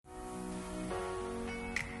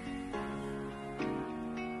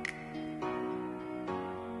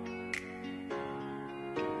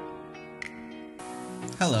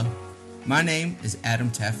Hello, my name is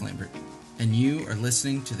Adam Taff-Lambert, and you are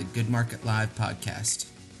listening to the Good Market Live podcast.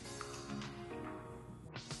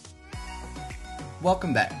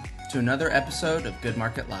 Welcome back to another episode of Good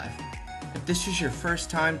Market Live. If this is your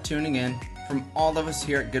first time tuning in, from all of us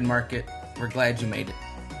here at Good Market, we're glad you made it.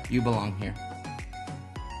 You belong here.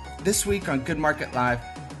 This week on Good Market Live,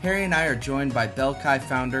 Harry and I are joined by Bel Kai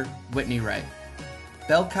founder Whitney Wright.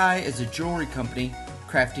 Bel Kai is a jewelry company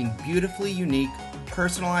crafting beautifully unique,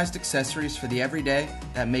 personalized accessories for the everyday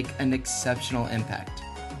that make an exceptional impact.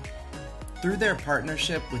 Through their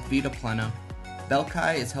partnership with Vida Plena, Bel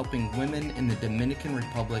Kai is helping women in the Dominican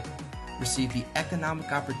Republic receive the economic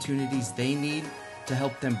opportunities they need to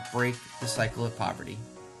help them break the cycle of poverty.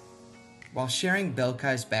 While sharing Bel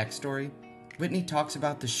Kai's backstory, Whitney talks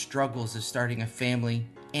about the struggles of starting a family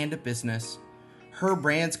and a business, her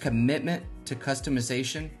brand's commitment to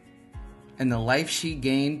customization, and the life she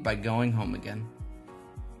gained by going home again.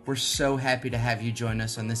 We're so happy to have you join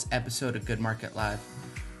us on this episode of Good Market Live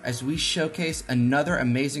as we showcase another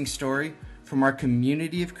amazing story from our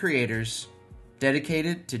community of creators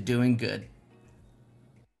dedicated to doing good.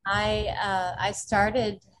 I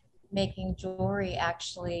started making jewelry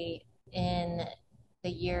actually in the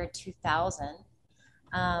year 2000.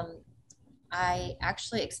 I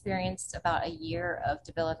actually experienced about a year of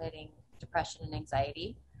debilitating depression and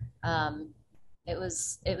anxiety. It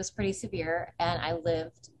was pretty severe, and I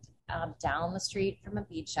lived down the street from a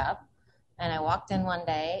bead shop. And I walked in one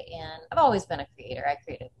day, and I've always been a creator.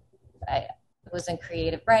 I was in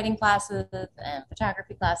creative writing classes and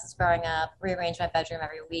photography classes growing up. Rearranged my bedroom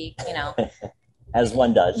every week, As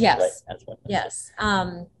one does. Yes. Right? As one does. Yes.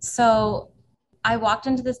 So I walked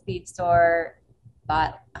into this bead store,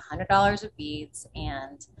 bought $100 of beads,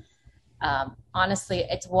 and honestly,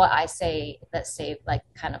 it's what I say that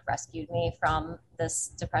kind of rescued me from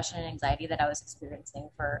this depression and anxiety that I was experiencing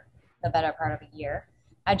for the better part of a year.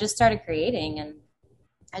 I just started creating, and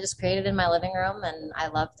I just created in my living room, and I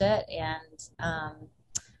loved it. And I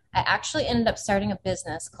actually ended up starting a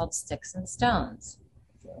business called Sticks and Stones.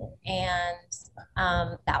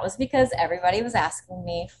 And that was because everybody was asking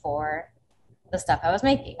me for the stuff I was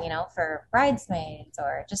making, for bridesmaids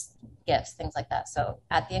or just gifts, things like that. So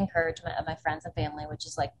at the encouragement of my friends and family, which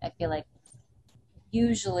is I feel like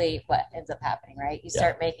usually what ends up happening, right? You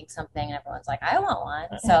start making something and everyone's like, I want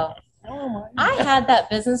one. So I had that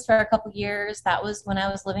business for a couple years. That was when I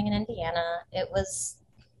was living in Indiana. It was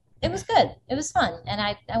good. It was fun. And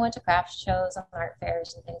I went to craft shows and art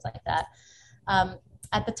fairs and things like that.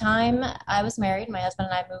 At the time I was married, my husband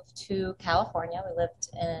and I moved to California.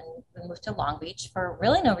 We moved to Long Beach for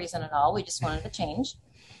really no reason at all. We just wanted to change.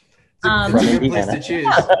 It's a good place to choose.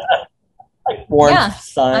 Like warmth,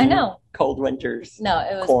 sun, I know. Cold winters. No,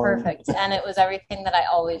 it was perfect. And it was everything that I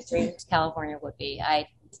always dreamed California would be. I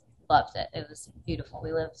loved it. It was beautiful.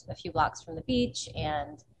 We lived a few blocks from the beach,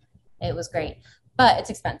 and it was great. But it's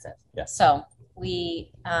expensive. Yeah. So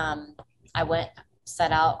I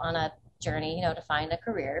set out on a journey, to find a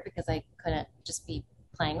career, because I couldn't just be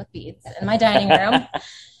playing with beads in my dining room.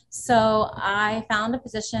 So I found a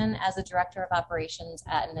position as a director of operations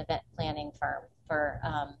at an event planning firm for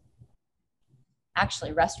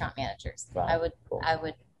actually restaurant managers. Wow, I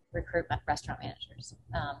would recruit restaurant managers,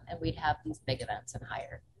 and we'd have these big events and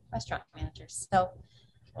hire restaurant managers. So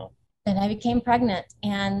then I became pregnant,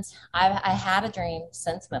 and I had a dream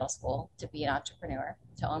since middle school to be an entrepreneur,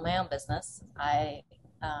 to own my own business.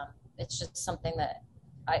 It's just something that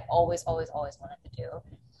I always wanted to do.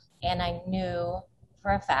 And I knew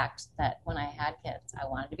for a fact that when I had kids, I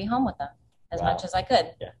wanted to be home with them as much as I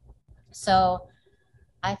could. Yeah. So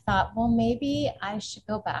I thought, well, maybe I should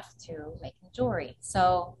go back to making jewelry.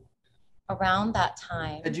 So around that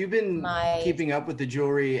time. Had you been keeping up with the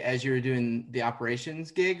jewelry as you were doing the operations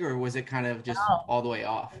gig, or was it kind of just all the way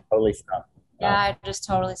off? Totally stopped. Yeah, I just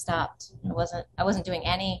totally stopped. I wasn't doing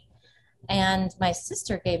any. And my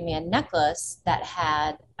sister gave me a necklace that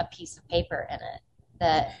had a piece of paper in it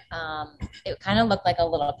that it kind of looked like a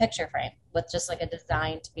little picture frame with just like a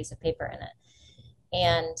designed piece of paper in it.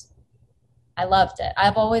 And I loved it.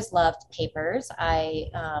 I've always loved papers. I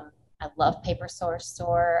love Paper Source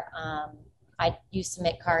Store. I used to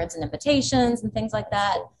make cards and invitations and things like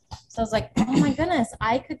that. So I was like, oh my goodness,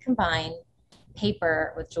 I could combine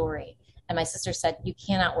paper with jewelry. And my sister said, you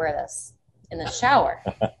cannot wear this in the shower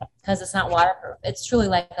because it's not waterproof. It's truly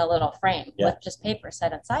like a little frame with just paper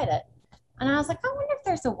set inside it. And I was like, I wonder if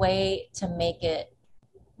there's a way to make it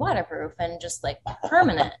waterproof and just like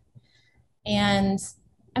permanent. And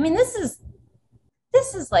I mean, this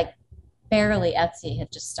is like barely Etsy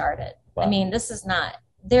had just started. Wow. I mean, this is not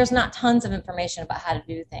there's not tons of information about how to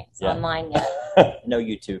do things online yet. No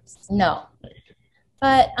YouTube. No.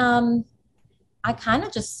 But I kind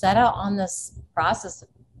of just set out on this process of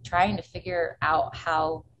trying to figure out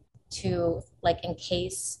how to like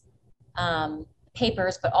encase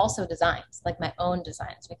papers, but also designs, like my own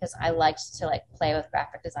designs, because I liked to like play with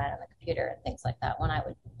graphic design on the computer and things like that when I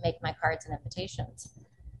would make my cards and invitations.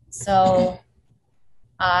 So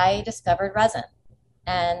I discovered resin,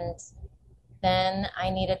 and then I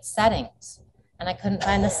needed settings, and I couldn't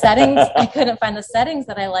find the settings. I couldn't find the settings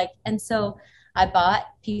that I liked. And so I bought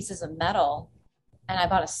pieces of metal, and I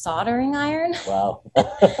bought a soldering iron. Wow.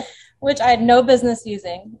 Which I had no business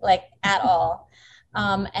using, like at all.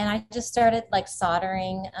 And I just started like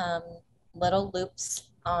soldering little loops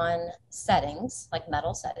on settings, like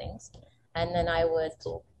metal settings. And then I would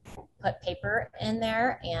put paper in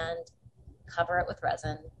there and cover it with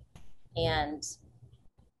resin. And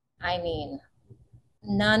I mean,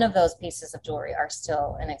 none of those pieces of jewelry are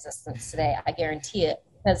still in existence today. I guarantee it,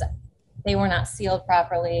 because they were not sealed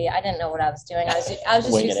properly. I didn't know what I was doing. I was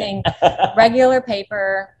just using regular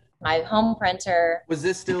paper, my home printer. Was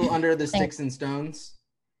this still under the Sticks and Stones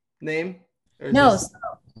name? No.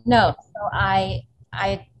 So I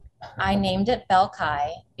named it Bel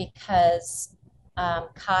Kai because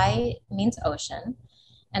Kai means ocean,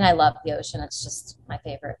 and I love the ocean. It's just my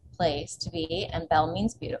favorite place to be, and Bel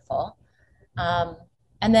means beautiful.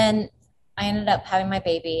 And then I ended up having my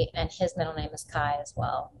baby, and his middle name is Kai as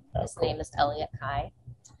well. His name is Elliot Kai.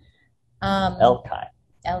 El Kai.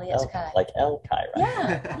 Elliot Kai. Like El Kai,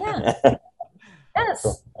 right? Yeah. Yes.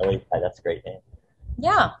 Cool. Elliot Kai, that's a great name.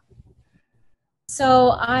 Yeah.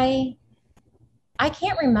 So I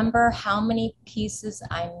can't remember how many pieces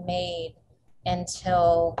I made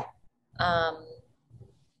until, I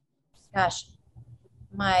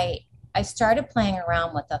started playing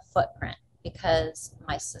around with a footprint because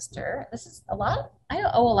my sister, I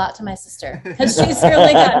owe a lot to my sister because she's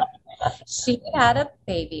really good. She had a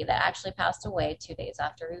baby that actually passed away 2 days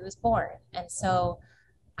after he was born. And so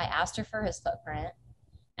I asked her for his footprint,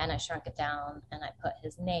 and I shrunk it down, and I put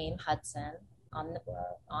his name, Hudson, on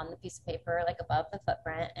the piece of paper, like above the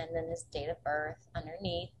footprint, and then his date of birth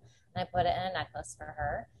underneath. And I put it in a necklace for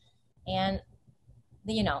her. And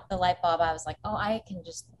the light bulb, I was like, oh, I can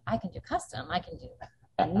do custom. I can do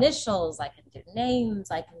initials. I can do names.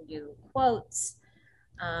 I can do quotes.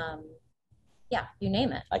 Yeah, you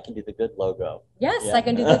name it. I can do the good logo. Yes, Yeah. I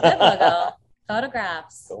can do the good logo.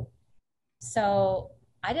 Photographs. Cool. So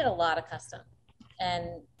I did a lot of custom.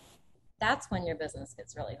 And that's when your business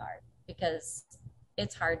gets really hard, because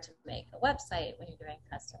it's hard to make a website when you're doing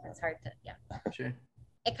custom. It's hard to, Sure.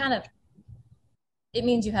 It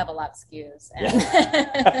means you have a lot of SKUs and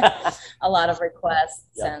a lot of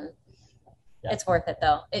requests, and it's worth it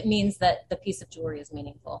though. It means that the piece of jewelry is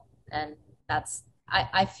meaningful, and that's,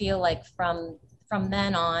 I feel like from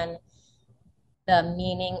then on, the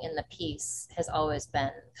meaning in the piece has always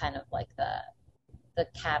been kind of like the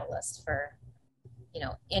catalyst for,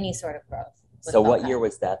 any sort of growth. So what year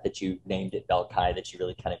was that you named it Bel Kai, that you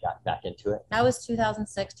really kind of got back into it? That was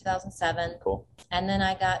 2006, 2007. Cool. And then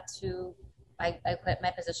I quit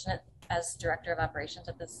my position as director of operations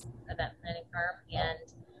at this event planning firm and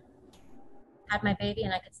had my baby,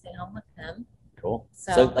 and I could stay home with him. Cool.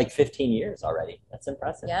 So like 15 years already. That's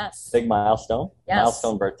impressive. Yes. Big milestone. Yes.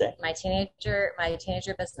 Milestone birthday. My teenager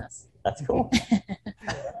business. That's cool.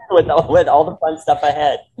 with all the fun stuff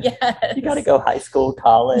ahead. Yes. You got to go high school,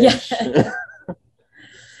 college. Yes.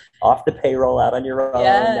 Off the payroll, out on your own.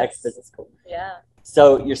 Yes. Next business school. Yeah.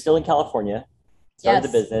 So you're still in California. Started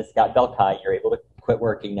Yes. the business. Got Bel Kai. You're able to quit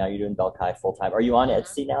working now. You're doing Bel Kai full time. Are you on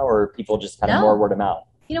Etsy now, or are people just kind of more word of mouth?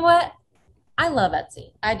 You know what? I love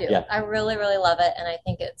Etsy. I do. Yeah. I really, really love it. And I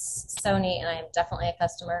think it's so neat, and I am definitely a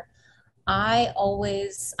customer. I'm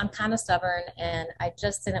kind of stubborn, and I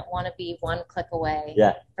just didn't want to be one click away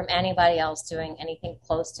from anybody else doing anything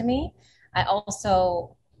close to me. I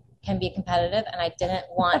also can be competitive, and I didn't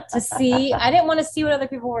want to see what other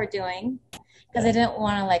people were doing, because I didn't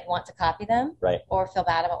want to copy them or feel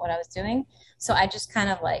bad about what I was doing. So I just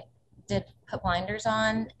kind of put blinders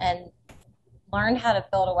on and learned how to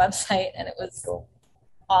build a website, and it was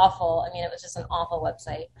awful. I mean, it was just an awful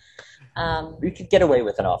website. You could get away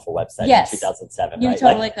with an awful website in 2007, you right?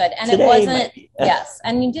 totally could. And it today wasn't, yes.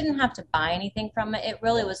 And you didn't have to buy anything from it. It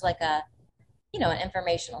really was like an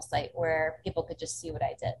informational site where people could just see what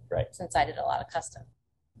I did. Right. Since I did a lot of custom.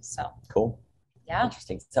 So. Cool. Yeah.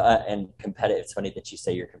 Interesting. So, and competitive. It's funny that you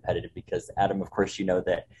say you're competitive, because Adam, of course, you know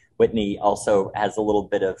that Whitney also has a little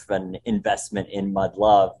bit of an investment in Mud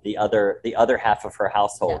Love, the other half of her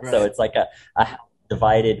household. Yeah. So it's like a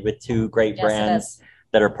divided with two great brands.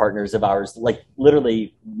 that are partners of ours, like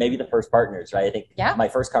literally maybe the first partners, right? I think my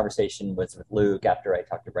first conversation was with Luke after I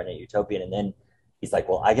talked to Brenda at Utopian, and then he's like,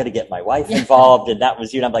 well, I got to get my wife involved. And that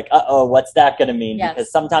was you. And I'm like, uh-oh, what's that going to mean? Yes.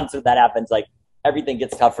 Because sometimes when that happens, like everything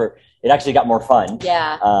gets tougher. It actually got more fun.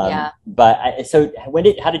 Yeah. But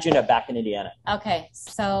how did you end up back in Indiana? Okay.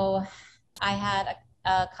 So I had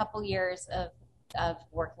a couple years of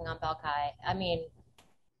working on Bel Kai. I mean,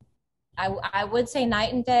 I would say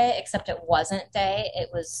night and day, except it wasn't day. It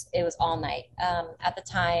was all night. At the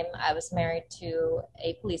time, I was married to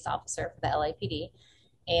a police officer for the LAPD,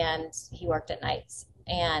 and he worked at nights.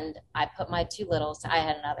 And I put my two littles. I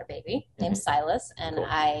had another baby named Silas, and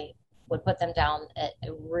I would put them down at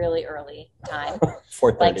a really early time,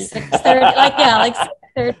 4:30, like 6:30, like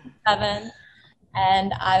 6:37.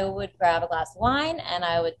 And I would grab a glass of wine, and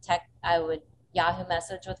I would Yahoo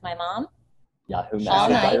message with my mom. Yahoo Message. All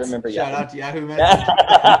night. I remember Shout Yahoo. out to Yahoo Message.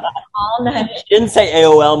 All night. She didn't say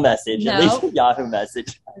AOL Message, No. at least Yahoo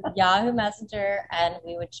Message. Yahoo Messenger, and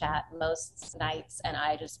we would chat most nights, and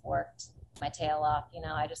I just worked my tail off.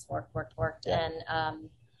 I just worked. Yeah. And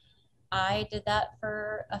I did that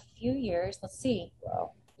for a few years. Let's see.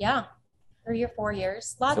 Wow. Yeah. 3 or 4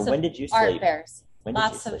 years. Lots So of when did you art sleep? fairs. When did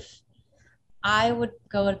Lots you of. sleep? I would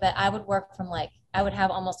go to bed. I would work from I would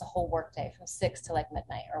have almost a whole work day from 6 to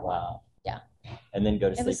midnight or 1. Wow. Yeah. And then go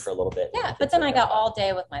to It sleep was- for a little bit. Yeah, but then I got all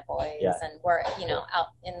day with my boys, Yeah. and we're out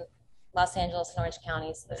in Los Angeles and Orange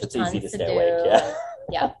County, so there's It's tons easy to to stay do. awake. Yeah. and-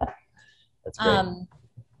 yeah. That's great.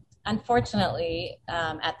 Unfortunately,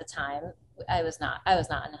 at the time, I was not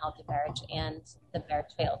in a healthy marriage, and the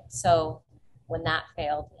marriage failed. So when that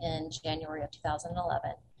failed in January of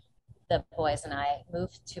 2011, the boys and I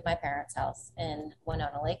moved to my parents' house in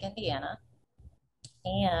Winona Lake, Indiana,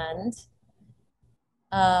 and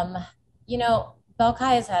Bel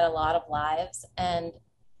Kai has had a lot of lives, and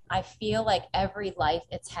I feel like every life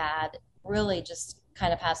it's had really just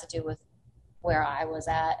kind of has to do with where I was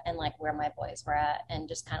at and where my boys were at, and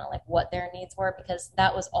just kind of what their needs were, because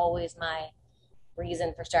that was always my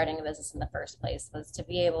reason for starting a business in the first place, was to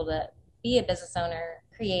be able to be a business owner,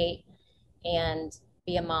 create, and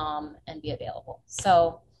be a mom and be available.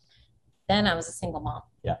 So then I was a single mom.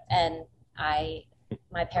 Yeah. And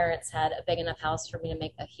my parents had a big enough house for me to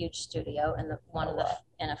make a huge studio in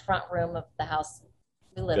in a front room of the house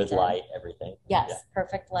we lived in. Good light, everything. Yes, Yeah.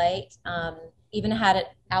 perfect light. Even had an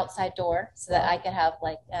outside door so that I could have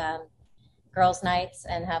girls' nights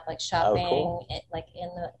and have shopping cool.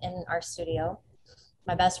 in our studio.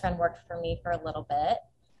 My best friend worked for me for a little bit.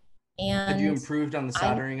 And Have you improved on the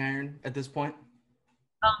soldering iron at this point?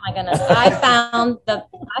 oh my goodness! I found the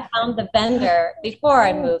vendor before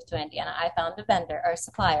I moved to Indiana. I found a vendor or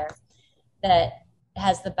supplier that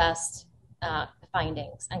has the best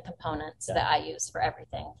findings and components that I use for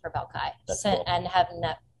everything for Bel Kai, Cool. and have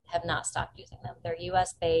not stopped using them. They're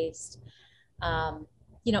U.S. based. All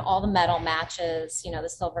the metal matches. The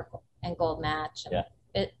silver and gold match.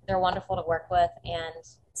 And they're wonderful to work with, and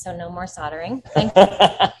so no more soldering.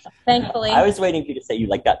 Thankfully. I was waiting for you to say you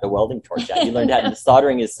got the welding torch out. You learned how to,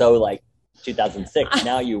 soldering is so 2006.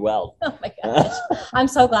 Now you weld. Oh my gosh. I'm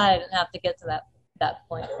so glad I didn't have to get to that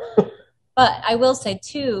point. But I will say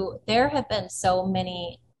too, there were so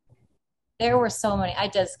many, I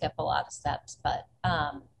did skip a lot of steps, but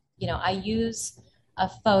I use a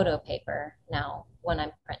photo paper now when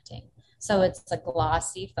I'm printing. So it's a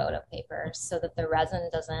glossy photo paper so that the resin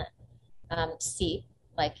doesn't seep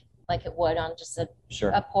like it would on just a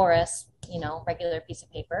porous, regular piece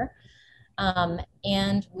of paper.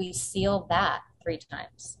 And we seal that 3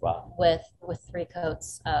 times. Wow. With 3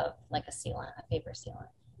 coats of a sealant, a paper sealant,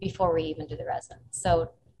 before we even do the resin.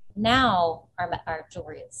 So now our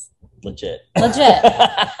jewelry is legit.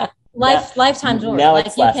 Lifetime jewelry. Now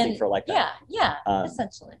it's lasting for that. Yeah,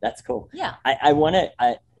 essentially. That's cool. Yeah. I want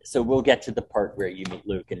to, so we'll get to the part where you meet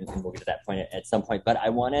Luke, and we'll get to that point at some point. But I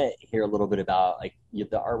want to hear a little bit about the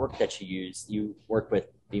artwork that you use. You work with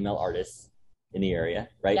female artists in the area,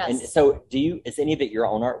 right? Yes. And so is any of it your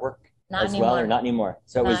own artwork Not as anymore. well, or not anymore?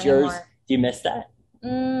 So it Not was yours. anymore. Do you miss that?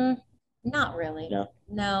 Not really.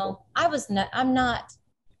 No. I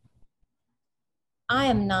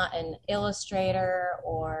am not an illustrator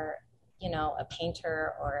or a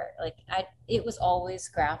painter or it was always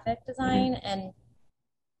graphic design, and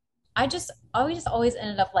I just always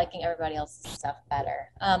ended up liking everybody else's stuff better.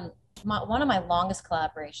 One of my longest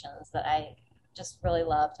collaborations that I just really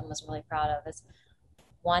loved and was really proud of is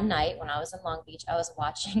one night when I was in Long Beach, I was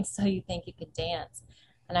watching So You Think You Could Dance,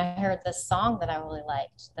 and I heard this song that I really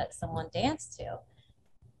liked that someone danced to.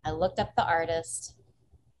 I looked up the artist.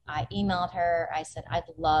 I emailed her. I said, I'd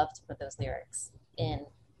love to put those lyrics in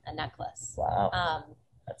a necklace. Wow.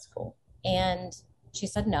 That's cool. And she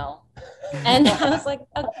said no. And I was like,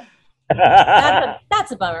 okay.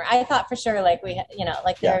 That's a bummer. I thought for sure, like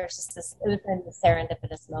there's just this, it was in the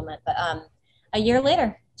serendipitous moment. But a year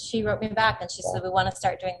later, she wrote me back and she said, we want to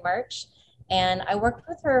start doing merch. And I worked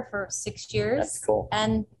with her for 6 years. That's cool.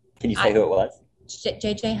 And can you say who it was?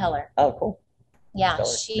 JJ Heller. Oh, cool. Yeah,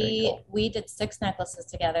 we did 6 necklaces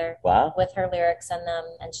together. Wow. With her lyrics in them,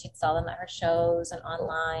 and she'd sell them at her shows and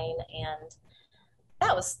online, and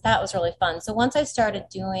that was really fun. So once I started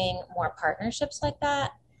doing more partnerships like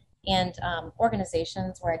that, and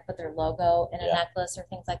organizations where I put their logo in a necklace or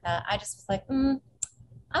things like that, I just was like,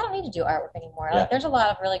 I don't need to do artwork anymore. Like, there's a lot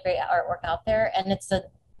of really great artwork out there, and it's a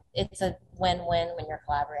win-win when you're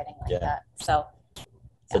collaborating like that. So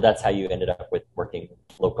that's how you ended up with working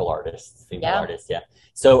local artists, female artists. Yeah.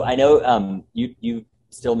 So I know you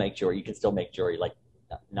still make jewelry. You can still make jewelry, like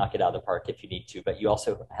knock it out of the park if you need to. But you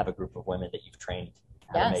also have a group of women that you've trained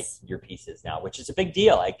how to make your pieces now, which is a big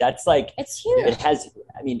deal. Like that's like it's huge. It has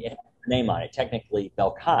a name on it, technically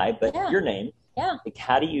Bel Kai, but your name. Yeah. Like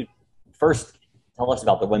how do you first tell us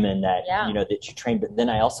about the women that that you trained? But then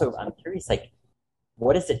I'm curious, like,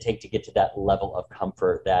 what does it take to get to that level of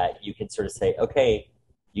comfort that you can sort of say, okay,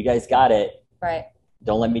 you guys got it. Right.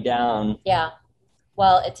 Don't let me down. Yeah.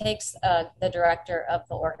 Well, it takes the director of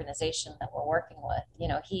the organization that we're working with.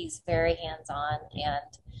 He's very hands-on,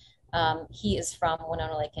 and he is from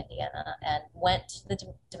Winona Lake, Indiana, and went to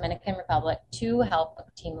the Dominican Republic to help a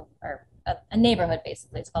team or a neighborhood,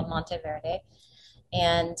 basically. It's called Monteverde,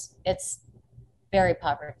 and it's very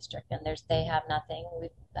poverty-stricken. They have nothing.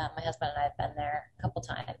 My husband and I have been there a couple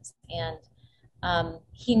times, and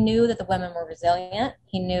he knew that the women were resilient.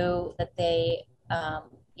 He knew that they,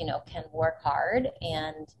 can work hard,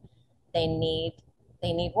 and they need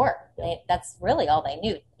work. That's really all they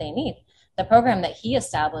need. The program that he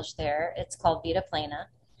established there, it's called Vida Plena.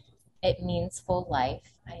 It means full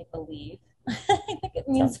life, I believe. I think it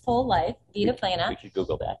means full life. Vida Plena. We should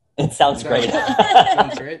Google that. It sounds great.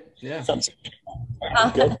 Sounds great. Yeah. Sounds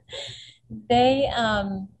good. They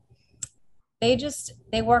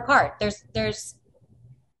work hard. There's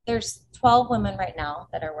 12 women right now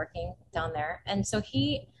that are working down there, and so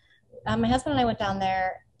my husband and I went down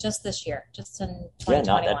there just this year, just in 2021.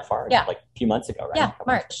 Yeah, not that far. Like a few months ago, right? Yeah,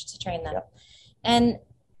 March to train them. And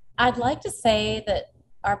I'd like to say that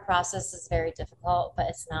our process is very difficult, but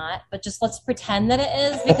it's not. But just let's pretend that it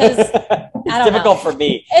is, because it's difficult for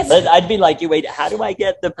me. I'd be like, wait, how do I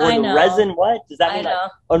get the resin? What does that mean?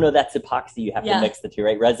 Like, oh no, that's epoxy. You have to mix the two,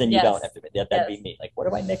 right? Resin, you don't have to. That'd be me. Like, what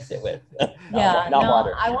do I mix it with? Not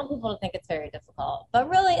water. I want people to think it's very difficult, but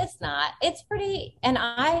really, it's not. It's pretty. And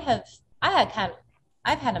I've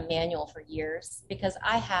had a manual for years, because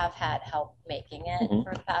I have had help making it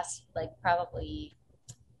for the past probably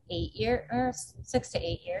 8 years or 6 to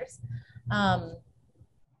 8 years.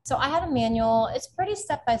 So I had a manual. It's pretty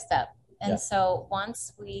step by step. And so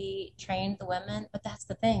once we trained the women, but that's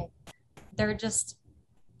the thing,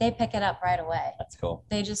 they pick it up right away. That's cool.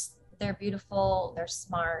 They're beautiful. They're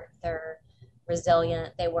smart. They're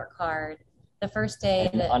resilient. They work hard. The first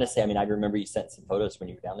day. Honestly, I remember you sent some photos when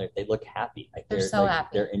you were down there. They look happy. Like they're so happy.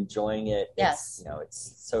 They're enjoying it. Yes.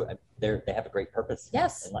 It's so they have a great purpose.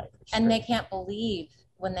 Yes. In life. And they can't believe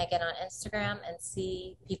when they get on Instagram and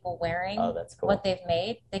see people wearing what they've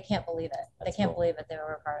made. They can't believe it. They can't believe that they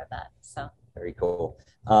were a part of that. So very cool.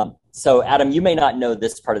 So Adam, you may not know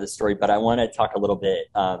this part of the story, but I want to talk a little bit.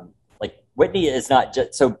 Whitney is not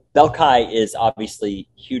just, so Bel Kai is obviously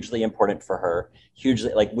hugely important for her.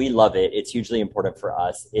 Hugely, we love it. It's hugely important for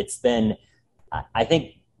us. It's been, I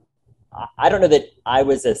think, I don't know that I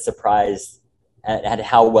was as surprised at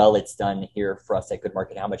how well it's done here for us at Good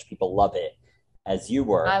Market, how much people love it as you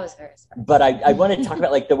were. I was very surprised. But I want to talk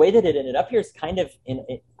about the way that it ended up here is kind of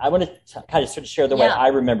I want to kind of sort of share the way I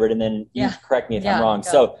remember it, and then you correct me if I'm wrong. Go.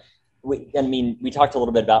 So we talked a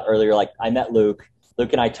little bit about earlier, I met Luke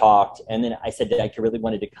and I talked, and then I said that I really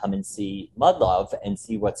wanted to come and see Mud Love and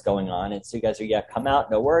see what's going on. And so you guys are, come out,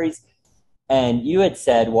 no worries. And you had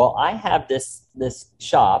said, well, I have this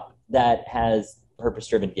shop that has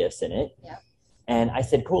purpose-driven gifts in it. Yeah. And I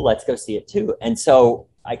said, cool, let's go see it too. And so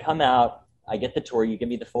I come out, I get the tour. You give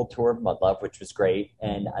me the full tour of Mud Love, which was great.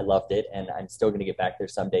 And I loved it. And I'm still going to get back there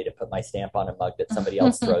someday to put my stamp on a mug that somebody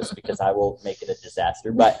else throws, because I will make it a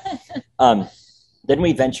disaster. But then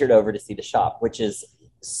we ventured over to see the shop, which is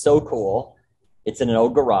so cool. It's in an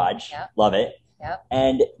old garage. Yep. Love it. Yep.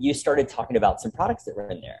 And you started talking about some products that were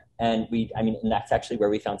in there. And and that's actually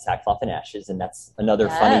where we found Sackcloth and Ashes. And that's another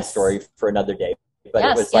funny story for another day. But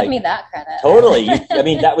yes, it was give like, me that credit. Totally. I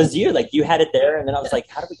mean, that was you. Like, you had it there, and then I was like,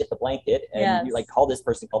 how do we get the blanket? And you like call this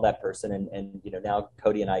person, call that person, and you know, now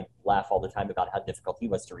Cody and I laugh all the time about how difficult he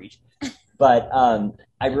was to reach. But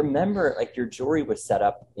I remember like your jewelry was set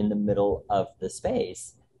up in the middle of the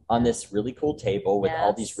space on this really cool table with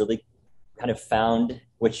all these really kind of found,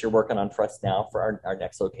 which you're working on for us now for our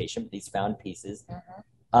next location, these found pieces.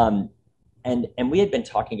 And we had been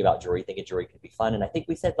talking about jewelry, thinking jewelry could be fun. And I think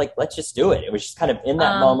we said, like, let's just do it. It was just kind of in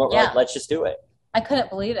that moment where like, let's just do it. I couldn't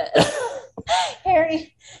believe it.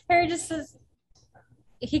 Harry just says,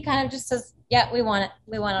 he kind of just says, yeah, we want it.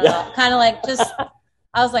 We want it all. Kind of like just,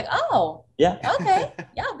 I was like, oh, yeah, okay.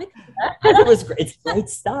 Yeah, we can do that. It was great. It's great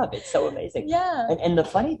stuff. It's so amazing. Yeah. And the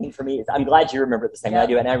funny thing for me is I'm glad you remember it the same way I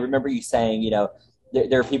do. And I remember you saying, you know,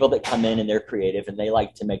 there are people that come in and they're creative and they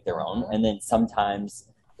like to make their own. And then sometimes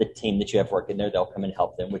the team that you have working there, they'll come and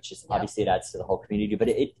help them, which is obviously it adds to the whole community, but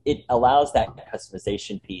it allows that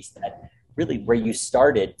customization piece that really where you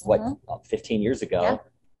started, 15 years ago,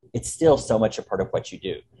 it's still so much a part of what you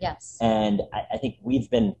do. Yes. And I think we've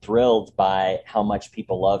been thrilled by how much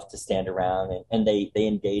people love to stand around and they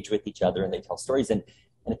engage with each other and they tell stories. And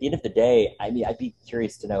at the end of the day, I mean, I'd be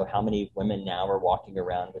curious to know how many women now are walking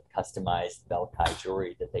around with customized Bel Kai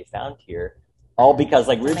jewelry that they found here. All because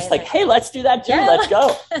like we're just like, hey, let's do that too. Yeah. Let's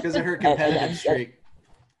go. Because of her competitive streak.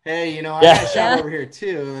 Hey, you know, I got a shop over here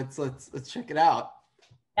too. Let's check it out.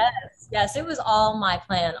 Yes, it was all my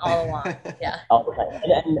plan all along. Yeah.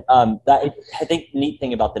 And that I think the neat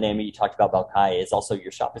thing about the name you talked about Bel Kai is also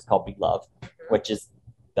your shop is called Big Love, which is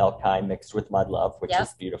Bel Kai mixed with Mud Love, which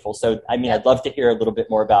is beautiful. So I mean, I'd love to hear a little bit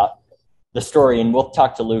more about the story, and we'll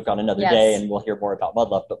talk to Luke on another day, and we'll hear more about Mud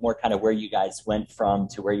Love, but more kind of where you guys went from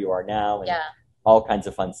to where you are now, and all kinds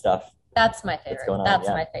of fun stuff. That's my favorite. That's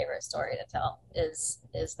my favorite story to tell. Is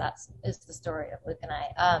the story of Luke and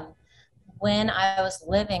I. When I was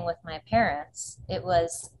living with my parents, it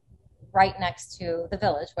was right next to the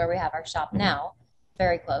village where we have our shop now,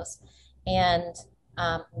 very close. And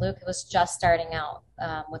Luke was just starting out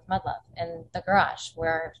with Mud Love in the garage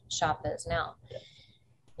where our shop is now.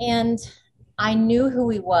 And I knew who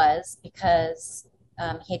he was because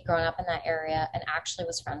he had grown up in that area and actually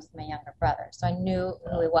was friends with my younger brother. So I knew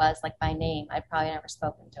who he was, like by name. I'd probably never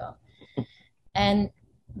spoken to him.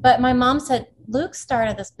 But my mom said, Luke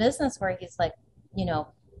started this business where he's like, you know,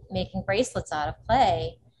 making bracelets out of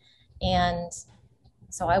clay. And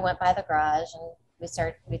so I went by the garage and we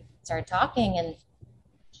started talking, and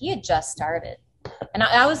he had just started. And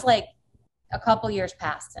I was like a couple years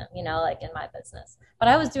past him, you know, like in my business. But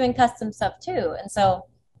I was doing custom stuff too. And so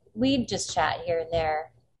we'd just chat here and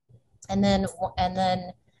there. And then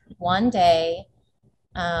one day,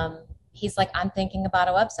 he's like, I'm thinking about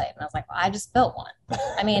a website. And I was like, well, I just built one.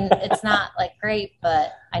 I mean, it's not like great,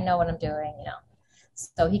 but I know what I'm doing, you know.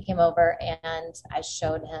 So he came over and I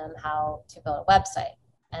showed him how to build a website.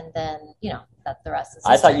 And then, you know, that the rest is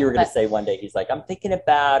history. I thought you were going to say one day, he's like, I'm thinking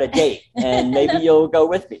about a date and maybe you'll go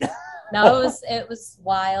with me. No, it was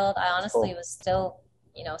wild. I honestly was still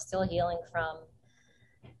healing from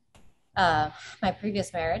my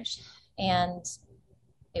previous marriage. And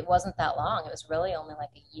it wasn't that long. It was really only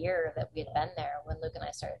like a year that we had been there when Luke and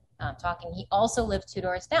I started talking. He also lived 2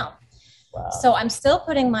 doors down. Wow. So I'm still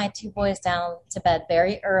putting my 2 boys down to bed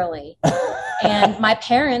very early. And my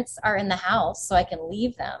parents are in the house, so I can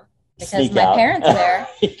leave them because my parents are there.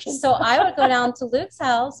 So I would go down to Luke's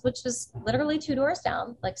house, which was literally 2 doors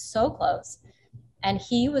down, like so close. And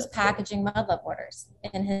he was packaging Mud Love orders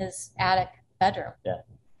in his attic bedroom. Yeah.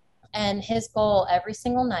 And his goal every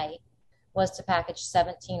single night was to package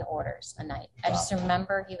 17 orders a night. I just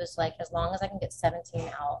remember he was like, as long as I can get 17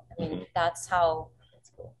 out. I mean, that's how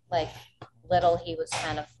like little he was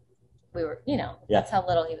kind of, we were, you know, that's how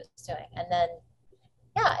little he was doing. And then,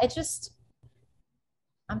 it just,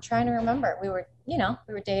 I'm trying to remember. We were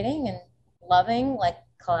dating and loving, like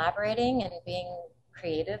collaborating and being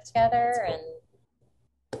creative together.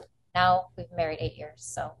 And now we've been married 8 years.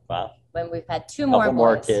 So when we've had 2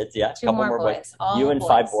 more kids, 2 more boys. You and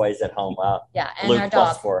 5 boys at home. Wow. Yeah, and Luke our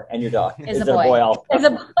dog. +4, and your dog is a boy. Is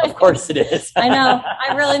a boy. Of course it is. I know.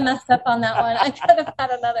 I really messed up on that one. I could have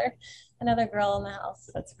had another girl in the house.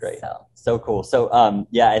 That's great. So cool. So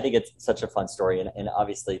I think it's such a fun story, and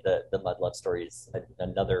obviously the Mud Love story is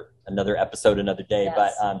another episode, another day.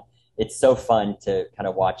 Yes. But it's so fun to kind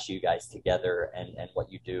of watch you guys together and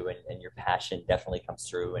what you do, and your passion definitely comes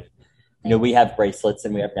through. And you know, we have bracelets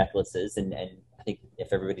and we have necklaces, and I think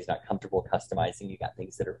if everybody's not comfortable customizing, you got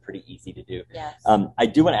things that are pretty easy to do. Yes. I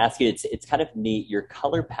do want to ask you, it's kind of neat. Your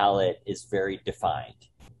color palette is very defined,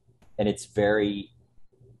 and it's very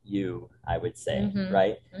you, I would say,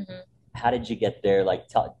 right? Mm-hmm. how did you get there? Like,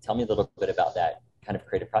 tell me a little bit about that kind of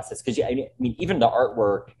creative process. Because I mean, even the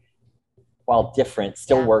artwork, while different,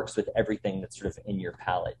 still works with everything that's sort of in your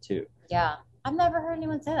palette too. Yeah, I've never heard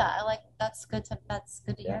anyone say that. That's good to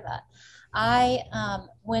hear that. I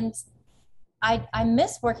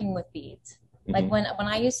miss working with beads. Like when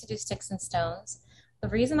I used to do sticks and stones, the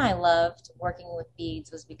reason I loved working with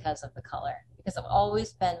beads was because of the color. Because I've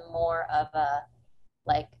always been more of a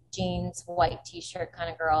like jeans, white t-shirt kind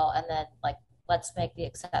of girl, and then like let's make the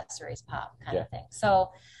accessories pop kind of thing.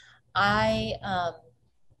 So I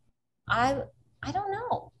don't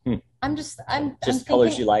know. I'm thinking,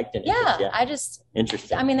 colors you liked. And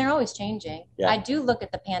interesting. I mean, they're always changing. I do look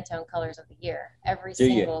at the Pantone colors of the year every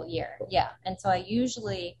single year. Yeah. And so I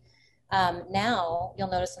usually, now you'll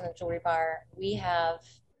notice in the jewelry bar, we have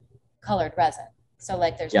colored resin. So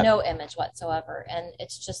like there's no image whatsoever. And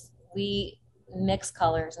it's just, we mix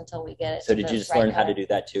colors until we get it. So did you just learn how to do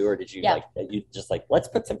that too? Or did you let's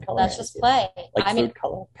put some color Let's just play. Like food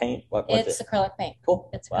color, paint? It's acrylic paint. Cool.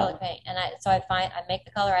 It's acrylic paint. And I make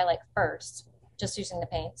the color I like first, just using the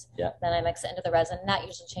paints. Yeah. Then I mix it into the resin. And that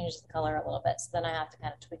usually changes the color a little bit. So then I have to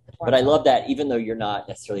kind of tweak the formula. But I love that even though you're not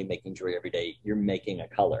necessarily making jewelry every day, you're making a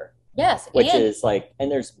color. Yes. Which is like, and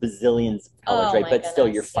there's bazillions of colors, right? But still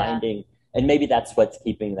you're finding, and maybe that's what's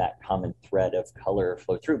keeping that common thread of color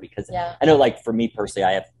flow through. Because I know, like for me personally,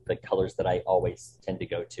 I have the colors that I always tend to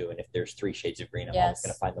go to. And if there's 3 shades of green, I'm always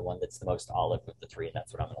going to find the one that's the most olive of the 3. And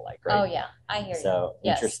that's what I'm going to like, right? Oh, yeah. I hear you. So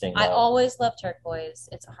interesting. I always love turquoise.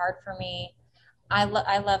 It's hard for me. I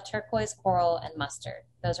love turquoise, coral, and mustard.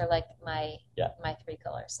 Those are like my 3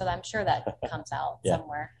 colors. So I'm sure that comes out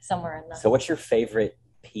somewhere in the. So what's your favorite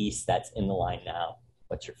piece that's in the line now?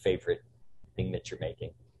 What's your favorite thing that you're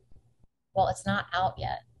making? Well, it's not out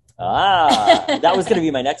yet. That was going to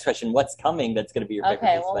be my next question. What's coming that's going to be your favorite piece?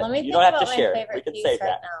 Okay, well, let me think you don't have about to share. My favorite we can piece save right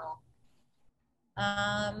that.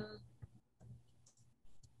 Now.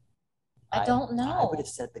 I don't know. I would have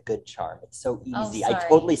said the good charm. It's so easy. Sorry. I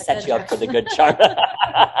totally set you up for the good charm.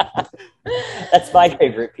 That's my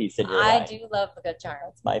favorite piece in your line. I do love the good charm.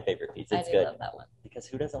 It's my favorite piece. It's I good. love that one. Because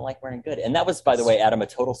who doesn't like wearing good? And that was, by the way, Adam, a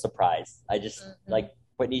total surprise. I just like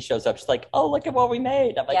Whitney shows up. She's like, "Oh, look at what we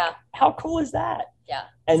made." I'm like, "How cool is that?" Yeah.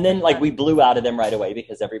 And then like we blew out of them right away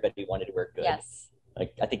because everybody wanted to wear good. Yes.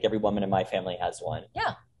 Like I think every woman in my family has one.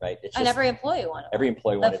 Yeah. Right. It's and every employee wanted one. Every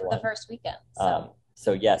employee wanted one. The first weekend.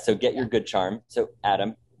 So get your good charm. So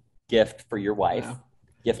Adam, gift for your wife. Wow.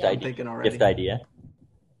 Gift idea. Thinking already. Gift idea.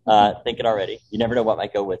 Thinking already. You never know what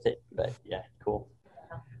might go with it, but yeah, cool.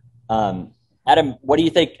 Adam, what do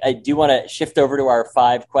you think? Do you want to shift over to our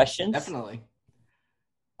 5 questions? Definitely.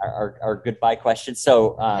 Our goodbye questions.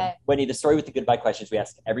 So, Whitney, the story with the goodbye questions, we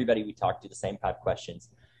ask everybody we talk to the same 5 questions.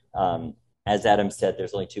 As Adam said,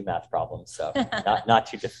 there's only 2 math problems, so not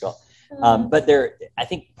too difficult. But I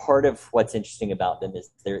think part of what's interesting about them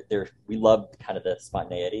is we love kind of the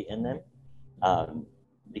spontaneity in them,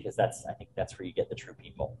 because I think that's where you get the true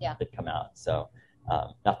people that come out. So,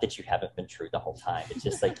 not that you haven't been true the whole time. It's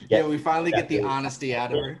just like you get. We finally get the honesty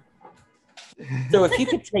out of her. So if you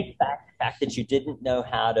could take back the fact that you didn't know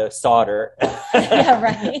how to solder.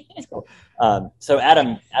 Right. So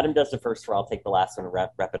Adam does the first 4. I'll take the last one and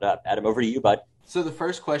wrap it up. Adam, over to you, bud. So the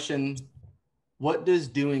first question, what does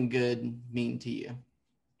doing good mean to you?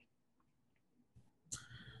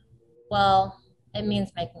 Well, it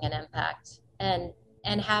means making an impact and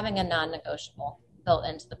having a non-negotiable built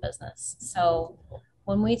into the business. So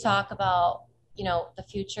when we talk about, the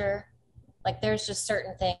future, like there's just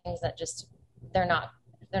certain things that just they're not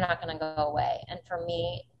going to go away. And for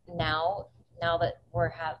me now that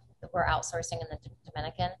we're outsourcing in the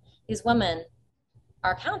Dominican, these women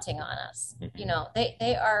are counting on us.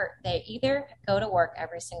 They either go to work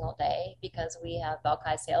every single day because we have Bel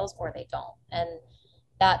Kai sales, or they don't. And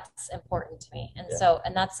that's important to me. And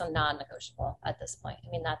and that's a non-negotiable at this point. I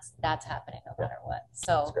mean, that's happening no matter what.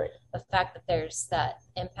 So the fact that there's that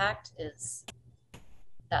impact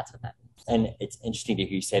that's what that means. And it's interesting to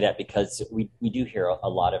hear you say that, because we do hear a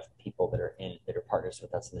lot of people that are partners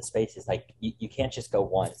with us in the space. Is like, you can't just go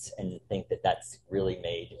once and think that that's really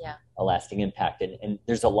made a lasting impact. And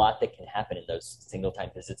there's a lot that can happen in those single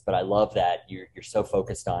time visits. But I love that you're so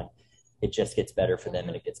focused on it just gets better for them,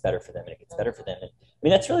 and it gets better for them, and it gets better for them. And I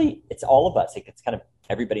mean, that's really, it's all of us. Like, it's kind of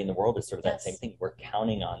everybody in the world is sort of that same thing. We're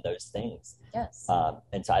counting on those things. Yes.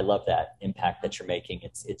 And so I love that impact that you're making.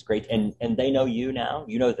 It's great. And they know you now,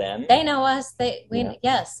 you know them. They know us.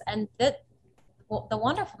 Yes. And the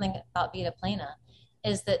wonderful thing about Vida Plena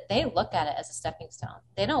is that they look at it as a stepping stone.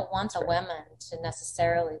 They don't want the women to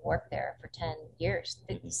necessarily work there for 10 years.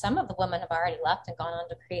 Some of the women have already left and gone on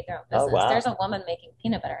to create their own business. Oh, wow. There's a woman making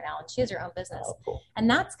peanut butter now, and she has her own business. Oh, cool. And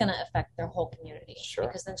that's going to affect their whole community. Sure.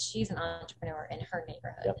 Because then she's an entrepreneur in her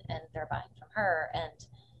neighborhood, and they're buying from her, and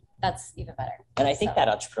that's even better. And I think that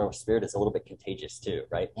entrepreneurial spirit is a little bit contagious too,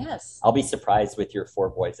 right? Yes. I'll be surprised with your 4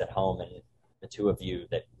 boys at home and the 2 of you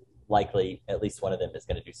that likely at least one of them is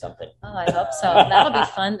going to do something. Oh, I hope so. That'll be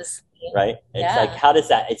fun to see. Right? It's like, how does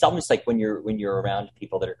that, it's almost like when you're around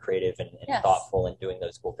people that are creative and thoughtful and doing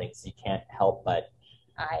those cool things, you can't help but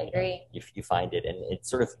I agree. You find it. And it's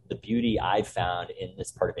sort of the beauty I've found in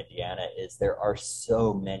this part of Indiana is there are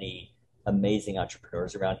so many amazing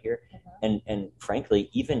entrepreneurs around here. And frankly,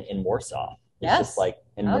 even in Warsaw, it's just like,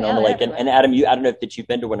 and Winona Lake, and Adam, I don't know if you've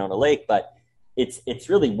been to Winona Lake, but it's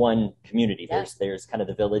really one community. There's kind of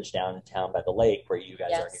the village downtown by the lake where you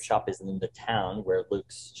guys are and your shop is, and then the town where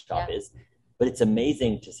Luke's shop is. But it's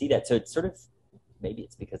amazing to see that. So it's sort of, maybe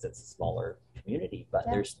it's because it's a smaller community, but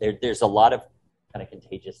there's a lot of kind of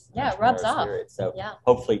contagious it rubs off. So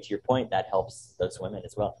hopefully, to your point, that helps those women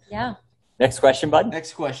as well. Yeah. Next question, Bud.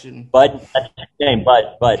 Next question. Bud, that's your name,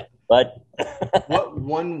 Bud. What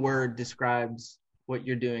one word describes what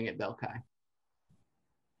you're doing at Bel Kai?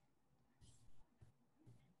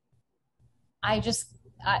 It's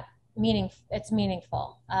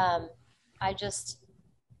meaningful.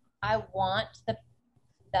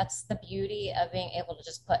 That's the beauty of being able to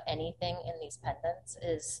just put anything in these pendants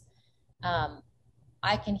is,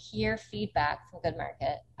 I can hear feedback from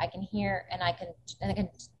goodMRKT. I can hear, and I can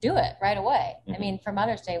do it right away. I mean, for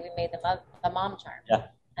Mother's Day, we made the mom charm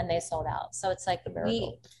and they sold out. So it's like the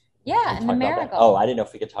marigold. And the marigold. Oh, I didn't know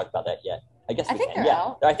if we could talk about that yet. I guess I think can. They're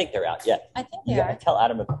out. I think they're out. Yeah. I think they are. Tell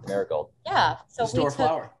Adam about the marigold. Yeah. So the store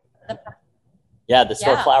flower. The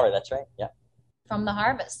store flower. That's right. Yeah. From the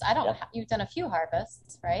harvest. You've done a few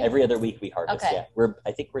harvests, right? Every other week we harvest. Okay. Yeah.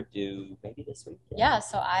 I think we're due maybe this week. Yeah.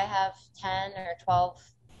 So I have 10 or 12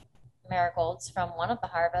 marigolds from one of the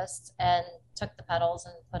harvests and took the petals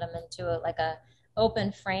and put them into a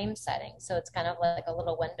open frame setting. So it's kind of like a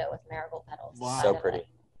little window with marigold petals. Wow. So pretty.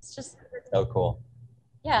 It's just so cool.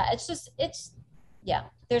 Yeah.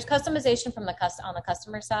 There's customization from on the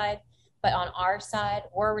customer side, but on our side,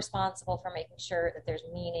 we're responsible for making sure that there's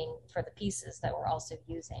meaning for the pieces that we're also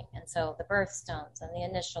using. And so the birthstones and the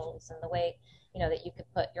initials and the way, that you could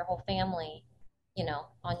put your whole family,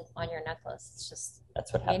 on your necklace. It's just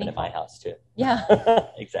that's what happened in my house too. Yeah.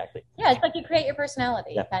 Exactly. Yeah. It's like you create your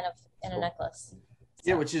personality kind of in a necklace.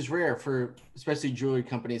 Yeah. Which is rare for especially jewelry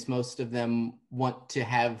companies. Most of them want to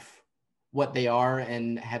have what they are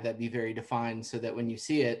and have that be very defined so that when you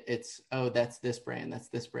see it, it's, oh, that's this brand.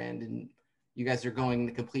 And you guys are going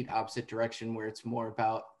the complete opposite direction where it's more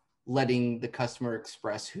about letting the customer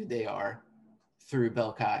express who they are through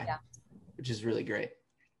Bel Kai, which is really great.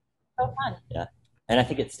 So fun. Yeah. And I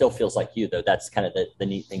think it still feels like you, though. That's kind of the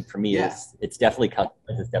neat thing for me is it's definitely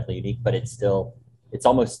customized, it's definitely unique, but it's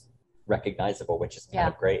almost recognizable, which is kind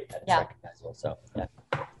of great that it's recognizable. So,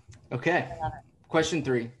 Okay. I love it. Question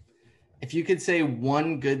 3. If you could say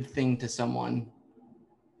one good thing to someone,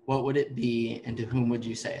 what would it be and to whom would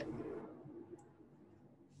you say it?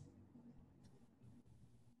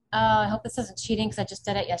 I hope this isn't cheating because I just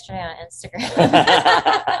did it yesterday on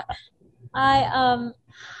Instagram.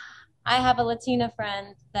 I have a Latina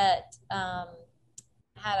friend that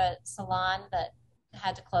had a salon that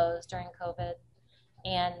had to close during COVID,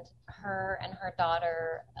 and her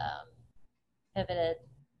daughter pivoted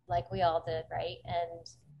like we all did, right? And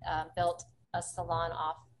built a salon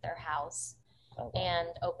off their house and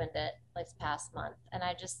opened it this past month. And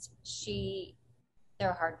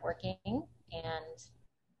they're hardworking, and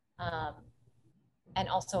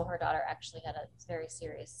also her daughter actually had a very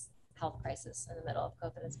serious health crisis in the middle of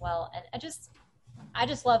COVID as well. And I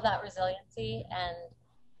just love that resiliency, and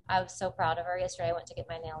I was so proud of her. Yesterday I went to get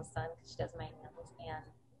my nails done because she does my nails, and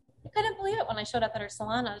I couldn't believe it when I showed up at her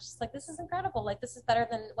salon. I was just like, this is incredible. Like, this is better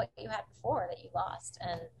than what you had before that you lost.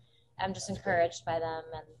 And I'm just encouraged by them,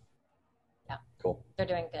 and cool. They're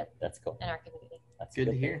doing good. That's cool. In our community. That's good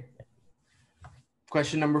to hear.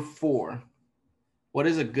 Question number 4. What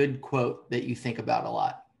is a good quote that you think about a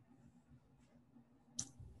lot?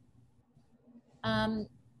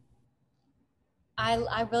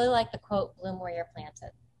 I really like the quote, "Bloom where you're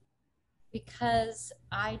planted," because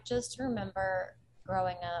I just remember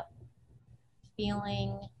growing up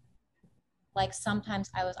feeling like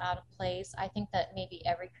sometimes I was out of place. I think that maybe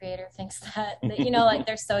every creator thinks that like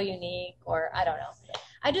they're so unique, or I don't know.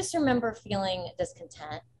 I just remember feeling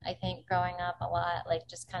discontent, I think, growing up a lot, like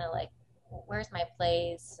just kind of like, where's my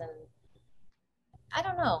place? And I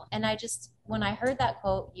don't know. And when I heard that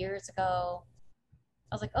quote years ago,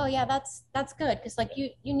 I was like, oh yeah, that's good. Cause like you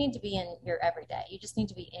need to be in your everyday. You just need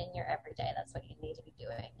to be in your everyday. That's what you need to be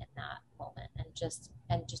doing in that moment, and just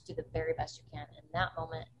do the very best you can in that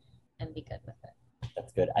moment and be good with it.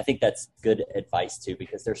 That's good. I think that's good advice too,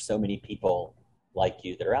 because there's so many people like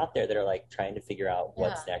you that are out there that are like trying to figure out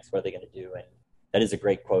what's next, what are they going to do. And that is a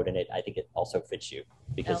great quote. And I think it also fits you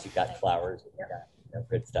because you've got flowers and you've got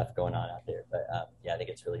good stuff going on out there. But I think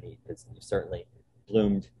it's really neat because you certainly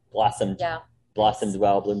bloomed well.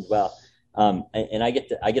 And I get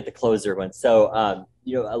the closer one. So,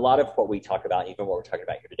 a lot of what we talk about, even what we're talking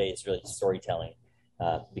about here today, is really storytelling,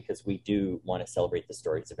 because we do want to celebrate the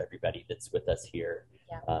stories of everybody that's with us here,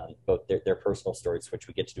 both their personal stories, which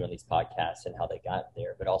we get to do on these podcasts and how they got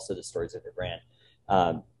there, but also the stories of their brand.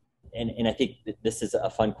 And I think that this is a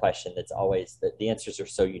fun question that's always, the answers are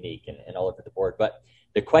so unique and all over the board. But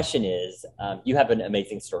the question is, you have an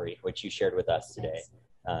amazing story, which you shared with us today.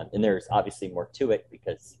 And there's obviously more to it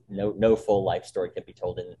because no full life story can be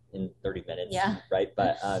told in 30 minutes, right?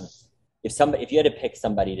 But if you had to pick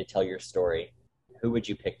somebody to tell your story, who would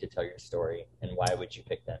you pick to tell your story, and why would you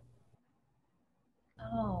pick them?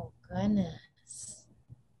 Oh, goodness.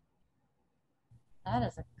 That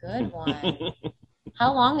is a good one.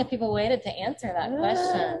 How long have people waited to answer that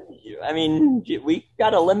question? I mean, we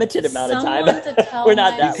got a limited amount of time. We're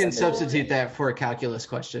not that. You can substitute that for a calculus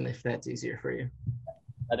question if that's easier for you.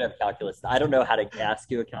 I don't have calculus. I don't know how to ask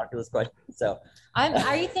you a calculus question. So,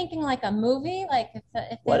 are you thinking like a movie? Like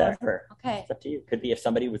if whatever. Okay. It's up to you. Could be if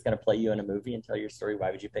somebody was going to play you in a movie and tell your story. Why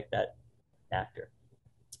would you pick that actor?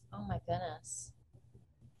 Oh my goodness.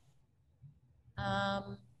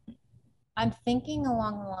 I'm thinking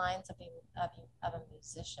along the lines of a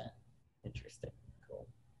musician. Interesting. Cool.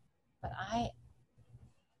 But I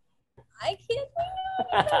can't think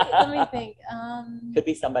of it. Let me think. Could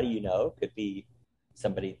be somebody you know. Could be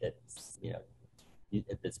somebody that's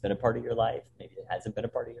that's been a part of your life. Maybe it hasn't been a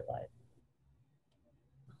part of your life.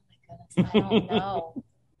 Oh my goodness, I don't know.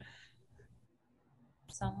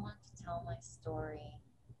 Someone to tell my story.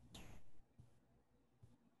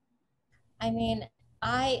 I mean,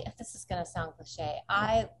 this is gonna sound cliche.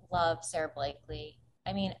 I love Sarah Blakely.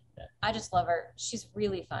 I mean, I just love her. She's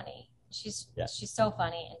really funny. She's so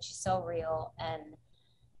funny and she's so real. And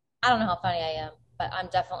I don't know how funny I am, but I'm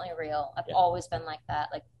definitely real. I've always been like that,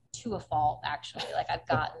 like to a fault, actually. Like I've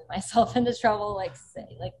gotten myself into trouble,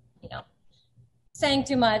 saying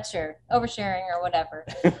too much or oversharing or whatever.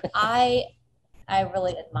 I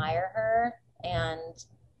really admire her, and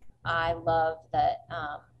I love that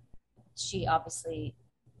she obviously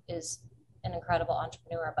is an incredible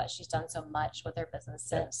entrepreneur, but she's done so much with her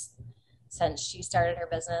business since she started her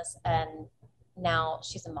business, and now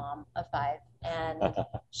she's a mom of 5, and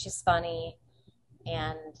she's funny.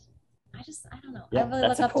 And I don't know. I really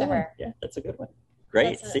look up to her. Yeah, that's a good one.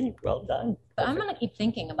 Great. See, well done. But I'm going to keep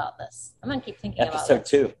thinking about this. I'm going to keep thinking about Episode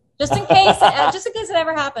 2. Just in case it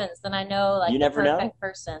ever happens, then I know like the perfect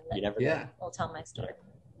person that will tell my story.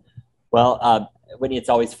 Well, Whitney, it's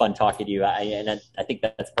always fun talking to you. I think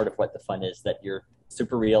that's part of what the fun is, that you're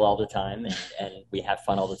super real all the time, and we have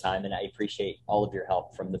fun all the time. And I appreciate all of your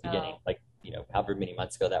help from the beginning, however many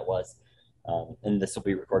months ago that was. And this will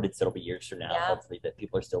be recorded, so it'll be years from now, hopefully, that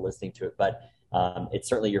people are still listening to it. But it's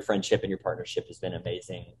certainly your friendship and your partnership has been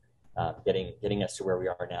amazing, getting us to where we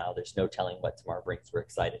are now. There's no telling what tomorrow brings. We're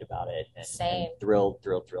excited about it. And thrilled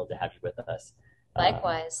to have you with us.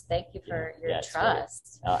 Likewise. Thank you for your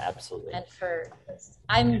trust. Absolutely. And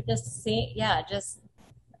I'm just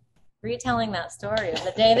retelling that story of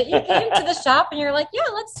the day that you came to the shop and you're like, yeah,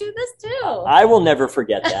 let's do this too. I will never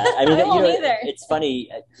forget that. I mean, I won't either. It's funny.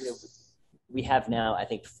 We have now, I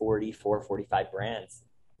think, 45 brands,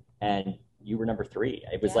 and you were number 3.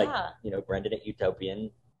 It was Brendan at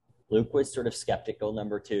Utopian. Luke was sort of skeptical,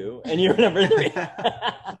 number 2, and you were number 3.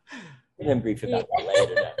 Give him grief about that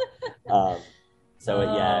later.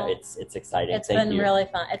 It's exciting. It's been really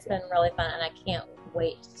fun. It's been really fun, and I can't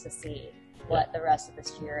wait to see what the rest of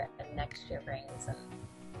this year and next year brings. And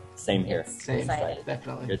same here. Same,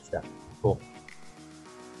 definitely. Good stuff. Cool.